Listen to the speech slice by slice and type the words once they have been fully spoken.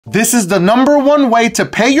This is the #1 way to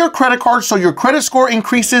pay your credit card so your credit score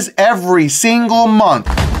increases every single month.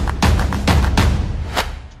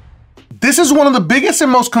 This is one of the biggest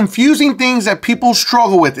and most confusing things that people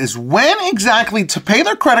struggle with, is when exactly to pay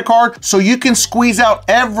their credit card so you can squeeze out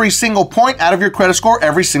every single point out of your credit score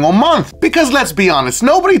every single month. Because let's be honest,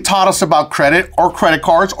 nobody taught us about credit or credit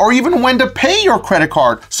cards or even when to pay your credit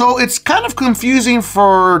card. So it's kind of confusing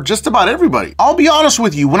for just about everybody. I'll be honest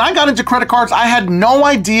with you, when I got into credit cards, I had no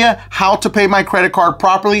idea how to pay my credit card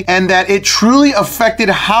properly, and that it truly affected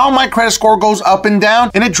how my credit score goes up and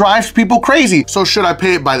down, and it drives people crazy. So should I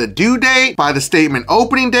pay it by the due date, by the statement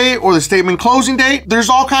opening date, or the statement closing date? There's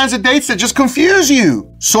all kinds of dates that just confuse you.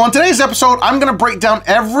 So on today's episode, I'm gonna break down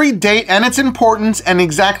every date and its importance and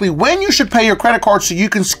exactly when you should pay your credit card so you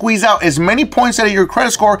can squeeze out as many points out of your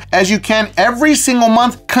credit score as you can every single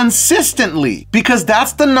month consistently. Because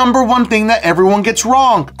that's the #1 thing that everyone gets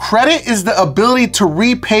wrong. Credit is the ability to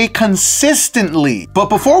repay consistently. But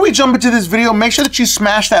before we jump into this video, make sure that you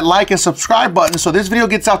smash that like and subscribe button so this video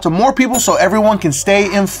gets out to more people so everyone can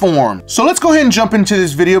stay informed. So let's go ahead and jump into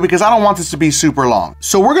this video because I don't want this to be super long.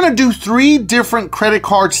 So we're gonna do 3 different credit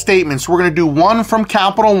card statements. We're gonna do one from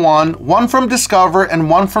Capital One, one from Discover, and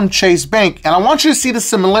one from Chase Bank. And I want you to see the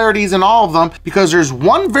similarities in all of them because there's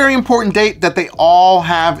one very important date that they all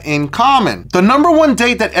have in common. The #1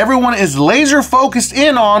 date that everyone is laser focused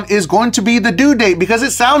in on is going to be the due date because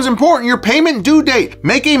it sounds important. Your payment due date.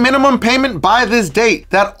 Make a minimum payment by this date.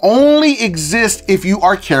 That only exists if you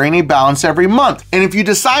are carrying a balance every month. And if you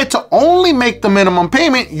decide to only make the minimum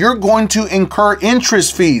payment, you're going to incur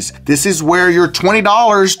interest fees. This is where your $20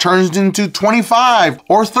 turns into $25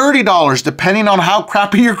 or $30, depending on how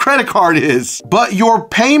crappy your credit card is. But your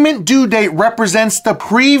payment due date represents the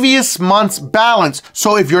previous month's balance.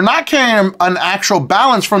 So if you're not carrying an actual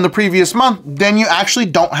balance from the previous month, then you actually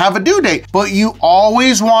don't have a due date. But you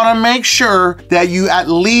always want to make sure that you at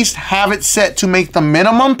least have it set to make the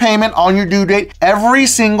minimum payment on your due date every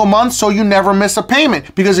single month so you never miss a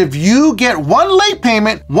payment. Because if you get one late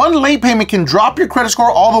payment can drop your credit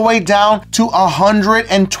score all the way down to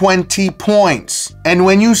 120 points. And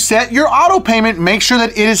when you set your auto payment, make sure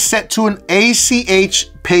that it is set to an ACH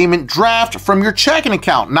payment draft from your checking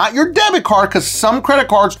account, not your debit card, because some credit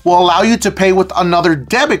cards will allow you to pay with another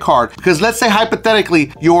debit card. Because let's say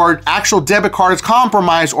hypothetically your actual debit card is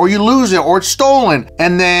compromised or you lose it or it's stolen,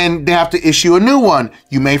 and then they have to issue a new one.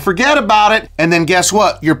 You may forget about it, and then guess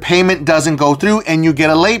what? Your payment doesn't go through and you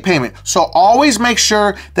get a late payment. So always make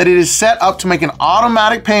sure that it is set up to make an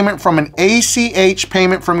automatic payment from an ACH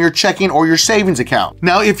payment from your checking or your savings account.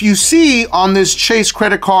 Now, if you see on this Chase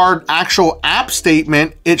credit card actual app statement,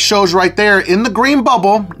 it shows right there in the green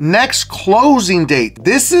bubble, next closing date.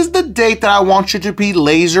 This is the date that I want you to be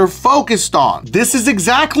laser focused on. This is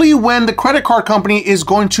exactly when the credit card company is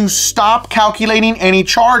going to stop calculating any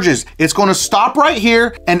charges. It's going to stop right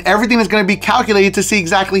here and everything is going to be calculated to see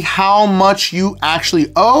exactly how much you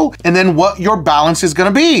actually owe and then what your balance is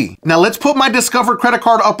going to be. Now let's put my Discover credit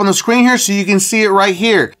card up on the screen here so you can see it right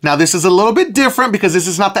here. Now this is a little bit different because this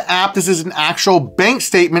is not the app, this is an actual bank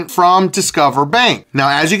statement from Discover Bank. Now,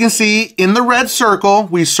 as you can see in the red circle,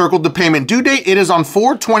 we circled the payment due date. It is on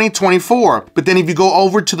 4/20/24. But then if you go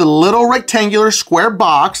over to the little rectangular square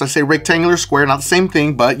box, I say rectangular square, not the same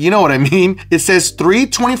thing, but you know what I mean. It says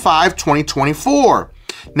 3/25/2024.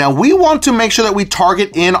 Now we want to make sure that we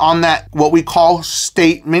target in on that, what we call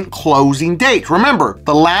statement closing date. Remember,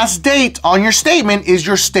 the last date on your statement is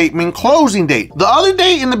your statement closing date. The other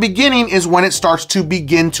date in the beginning is when it starts to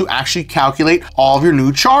begin to actually calculate all of your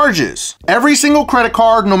new charges. Every single credit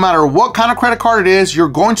card, no matter what kind of credit card it is, you're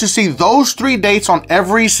going to see those 3 dates on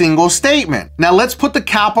every single statement. Now let's put the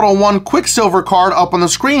Capital One Quicksilver card up on the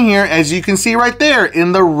screen here. As you can see right there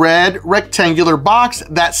in the red rectangular box,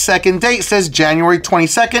 that second date says January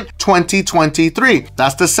 22nd, 2023.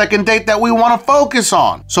 That's the second date that we want to focus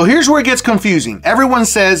on. So here's where it gets confusing. Everyone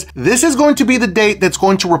says this is going to be the date that's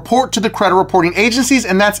going to report to the credit reporting agencies,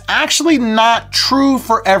 and that's actually not true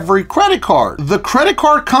for every credit card. The credit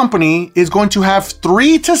card company is going to have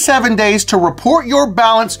 3 to 7 days to report your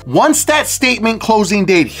balance once that statement closing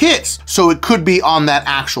date hits. So it could be on that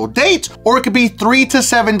actual date, or it could be 3 to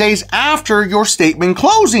 7 days after your statement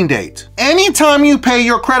closing date. Anytime you pay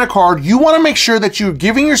your credit card, you want to make sure that you're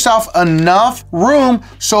giving yourself enough room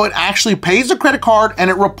so it actually pays the credit card and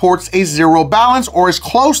it reports a zero balance or as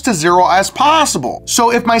close to zero as possible.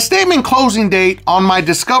 So if my statement closing date on my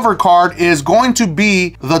Discover card is going to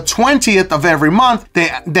be the 20th of every month,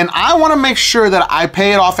 then I want to make sure that I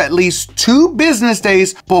pay it off at least 2 business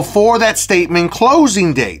days before that statement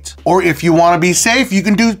closing date. Or if you want to be safe, you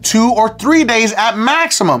can do 2 or 3 days at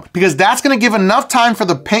maximum, because that's going to give enough time for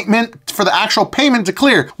the actual payment to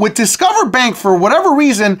clear. With Discover Bank, for whatever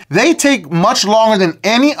reason, they take much longer than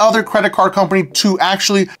any other credit card company to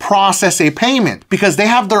actually process a payment, because they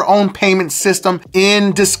have their own payment system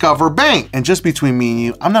in Discover Bank. And just between me and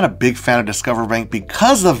you, I'm not a big fan of Discover Bank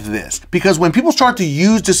because of this. Because when people start to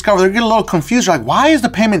use Discover, they're getting a little confused. They're like, why is the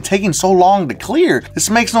payment taking so long to clear? This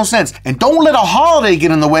makes no sense. And don't let a holiday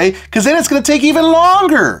get in the way, because then it's going to take even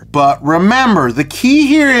longer. But remember, the key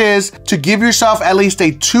here is to give yourself at least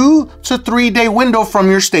a 2 to 3 day window from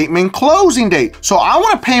your statement closing date. So I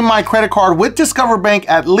want to pay my credit card with Discover Bank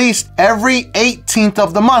at least every 18th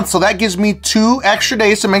of the month. So that gives me 2 extra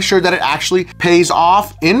days to make sure that it actually pays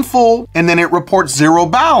off in full and then it reports zero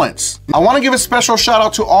balance. I want to give a special shout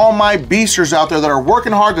out to all my beasters out there that are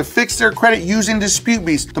working hard to fix their credit using Dispute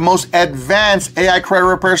Beast, the most advanced AI credit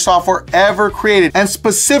repair software ever created. And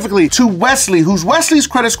specifically to Wesley, Wesley's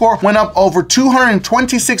credit score went up over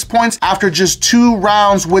 226 points after just 2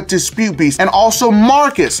 rounds with Dispute Beast. And also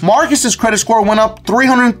Marcus's credit score went up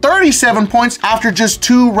 337 points after just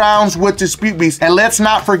 2 rounds with Dispute Beast. And let's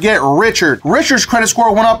not forget Richard's credit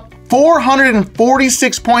score went up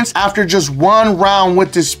 446 points after just 1 round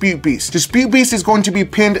with Dispute Beast. Dispute Beast is going to be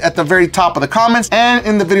pinned at the very top of the comments and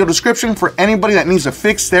in the video description for anybody that needs to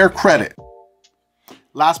fix their credit.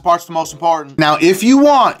 Last part's the most important. Now, if you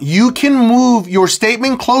want, you can move your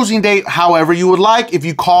statement closing date however you would like if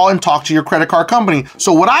you call and talk to your credit card company.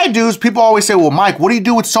 So what I do is, people always say, well, Mike, what do you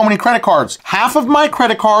do with so many credit cards? Half of my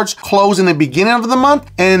credit cards close in the beginning of the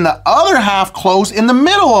month and the other half close in the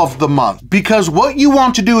middle of the month. Because what you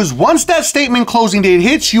want to do is, once that statement closing date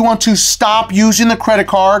hits, you want to stop using the credit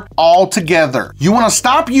card altogether. You want to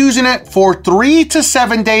stop using it for 3 to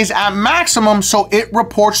 7 days at maximum so it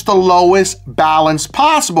reports the lowest balance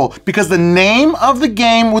possible, because the name of the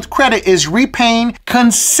game with credit is repaying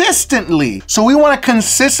consistently. So we want to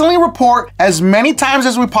consistently report as many times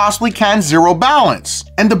as we possibly can zero balance.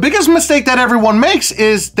 And the biggest mistake that everyone makes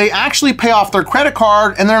is they actually pay off their credit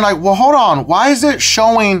card and they're like, well, hold on, why is it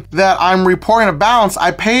showing that I'm reporting a balance? I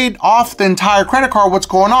paid off the entire credit card, what's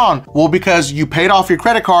going on? Well, because you paid off your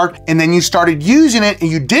credit card and then you started using it and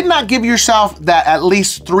you did not give yourself that at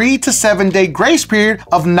least 3 to 7 day grace period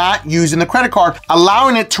of not using the credit card,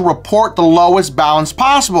 allowing it to report the lowest balance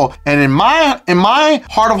possible. And in my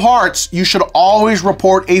heart of hearts, you should always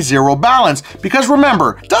report a zero balance, because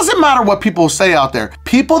remember, it doesn't matter what people say out there.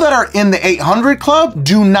 People that are in the 800 club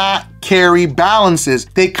do not carry balances.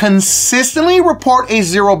 They consistently report a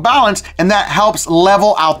zero balance, and that helps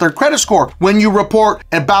level out their credit score. When you report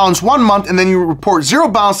a balance 1 month and then you report zero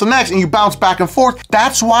balance the next and you bounce back and forth,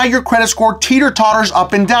 that's why your credit score teeter-totters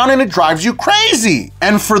up and down and it drives you crazy.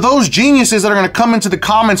 And for those geniuses that are gonna come into the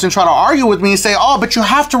comments and try to argue with me and say, oh, but you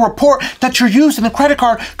have to report that you're using the credit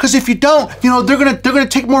card, because if you don't, they're gonna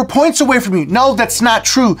take more points away from you. No, that's not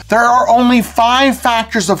true. There are only 5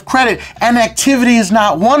 factors of credit and activity is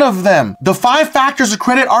not one of them. The 5 factors of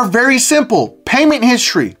credit are very simple. Payment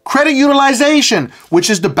history, credit utilization, which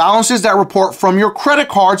is the balances that report from your credit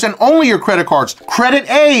cards and only your credit cards, credit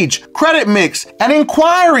age, credit mix, and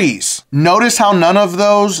inquiries. Notice how none of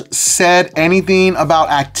those said anything about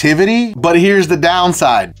activity, but here's the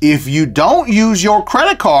downside. If you don't use your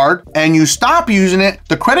credit card and you stop using it,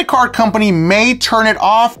 the credit card company may turn it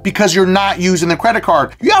off because you're not using the credit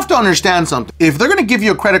card. You have to understand something. If they're gonna give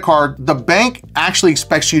you a credit card, the bank actually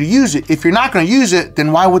expects you to use it. If you're not gonna use it,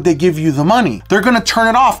 then why would they give you the money? They're gonna turn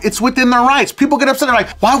it off. It's within their rights. People get upset. They're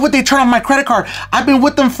like, why would they turn off my credit card? I've been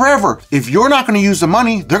with them forever. If you're not gonna use the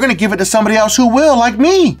money, they're gonna give it to somebody else who will, like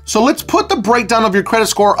me. So let's put the breakdown of your credit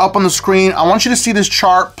score up on the screen. I want you to see this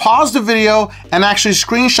chart, pause the video, and actually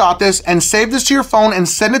screenshot this and save this to your phone and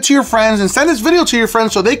send it to your friends and send this video to your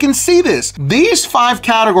friends so they can see this. These 5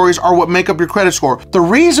 categories are what make up your credit score. The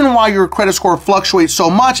reason why your credit score fluctuates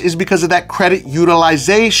so much is because of that credit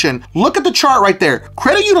utilization. Look at the chart right there.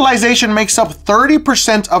 Credit utilization makes up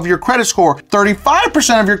 30% of your credit score.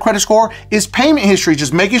 35% of your credit score is payment history,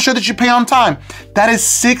 just making sure that you pay on time. That is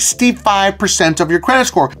 65% of your credit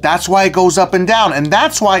score. That's why it goes up and down. And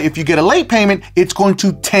that's why if you get a late payment, it's going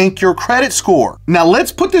to tank your credit score. Now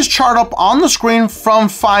let's put this chart up on the screen from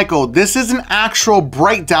FICO. This is an actual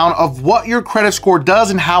breakdown of what your credit score does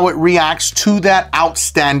and how it reacts to that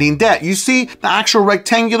outstanding debt. You see the actual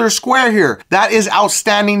rectangular square here. That is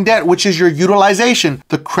outstanding debt, which is your utilization,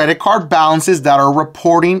 the credit card balances that are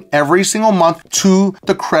reporting every single month to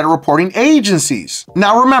the credit reporting agencies.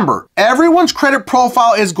 Now remember, everyone's credit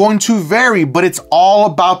profile is going to vary, but it's all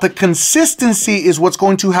about the consistency is what's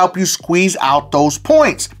going to help you squeeze out those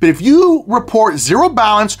points. But if you report zero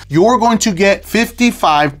balance, you're going to get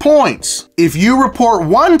 55 points. If you report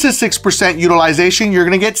 1 to 6% utilization, you're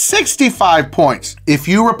going to get 65 points. If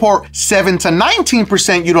you report 7 to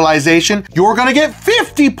 19% utilization, you're going to get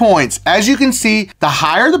 50 points. As you can see, the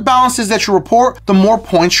higher the balances that you report, the more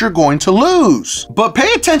points you're going to lose. But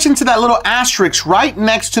pay attention to that little asterisk right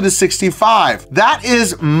next to the 65. That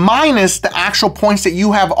is minus the actual points that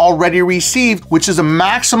you have already received, which is a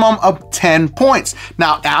maximum of 10 points.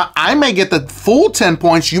 Now, I may get the full 10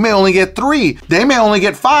 points. You may only get 3. They may only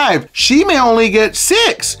get 5. She may only get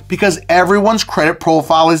 6 because everyone's credit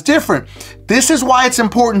profile is different. This is why it's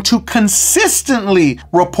important to consistently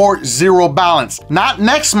report zero balance. Not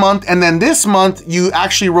next month and then this month you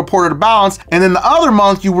actually reported a balance and then the other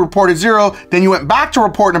month you reported zero, then you went back to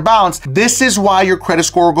reporting a balance. This is why your credit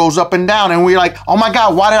score goes up and down and we're like, oh my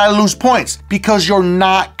God, why did I lose points? Because you're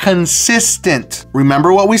not consistent.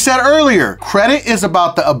 Remember what we said earlier, credit is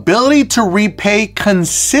about the ability to repay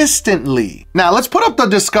consistently. Now let's put up the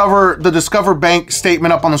Discover Bank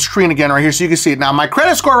statement up on the screen again right here so you can see it. Now my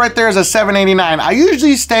credit score right there is a 789. I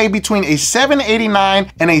usually stay between a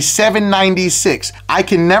 789 and a 796. I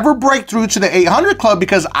can never break through to the 800 club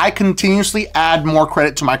because I continuously add more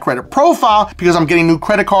credit to my credit profile because I'm getting new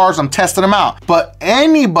credit cards, I'm testing them out. But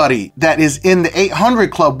anybody that is in the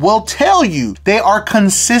 800 club will tell you they are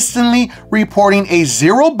consistently reporting a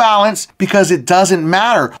zero balance because it doesn't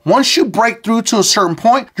matter. Once you break through to a certain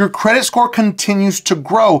point, your credit score continues to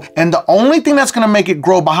grow. And the only thing that's going to make it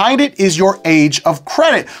grow behind it is your age of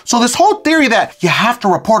credit. So this whole theory that you have to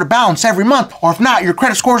report a balance every month, or if not, your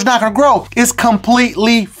credit score is not going to grow, is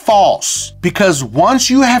completely false. Because once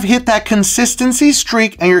you have hit that consistency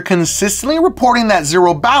streak and you're consistently reporting that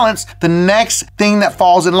zero balance, the next thing that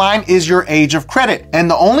falls in line is your age of credit. And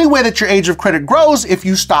the only way that your age of credit grows if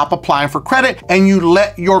you stop applying for credit and you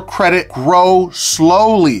let your credit grow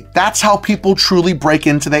slowly. That's how people truly break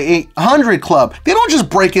into the 800 club. They don't just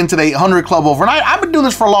break into the 800 club overnight. I've been doing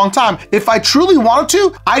this for a long time. If I truly wanted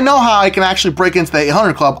to, I know how I can actually break into the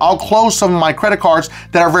 800 club. I'll close some of my credit cards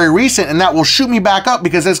that are very recent and that will shoot me back up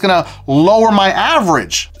because it's gonna lower my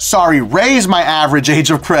average. Sorry, raise my average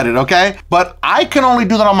age of credit, okay? But I can only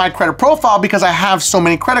do that on my credit profile because I have so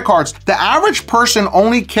many credit cards. The average person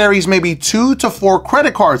only carries maybe 2 to 4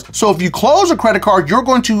 credit cards. So if you close a credit card, you're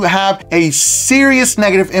going to have a serious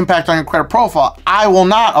negative impact on your credit profile. I will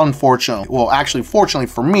not, unfortunately. Well, actually, fortunately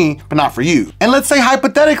for me, but not for you. And let's say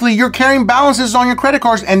hypothetically, you're carrying balances on your credit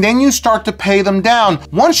cards and then you start to pay them down.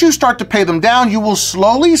 Once you start to pay them down, you will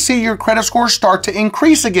slowly see your credit score start to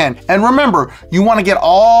increase again. And remember, you want to get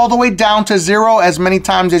all the way down to zero as many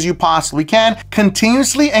times as you possibly can,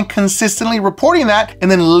 continuously and consistently reporting that, and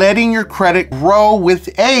then letting your credit grow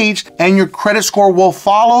with age, and your credit score will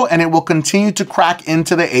follow and it will continue to crack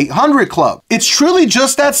into the 800 club. It's truly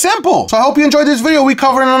just that simple. So I hope you enjoyed this video. We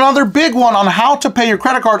covered another big one on how to pay your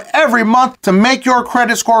credit card every month to make your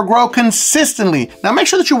credit score grow consistently. Now make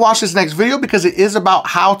sure that you watch this next video because it is about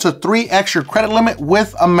how to 3x your credit limit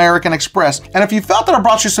with American Express. And if you felt that I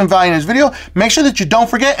brought you some value in this video, make sure that you don't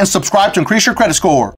forget and subscribe to increase your credit score.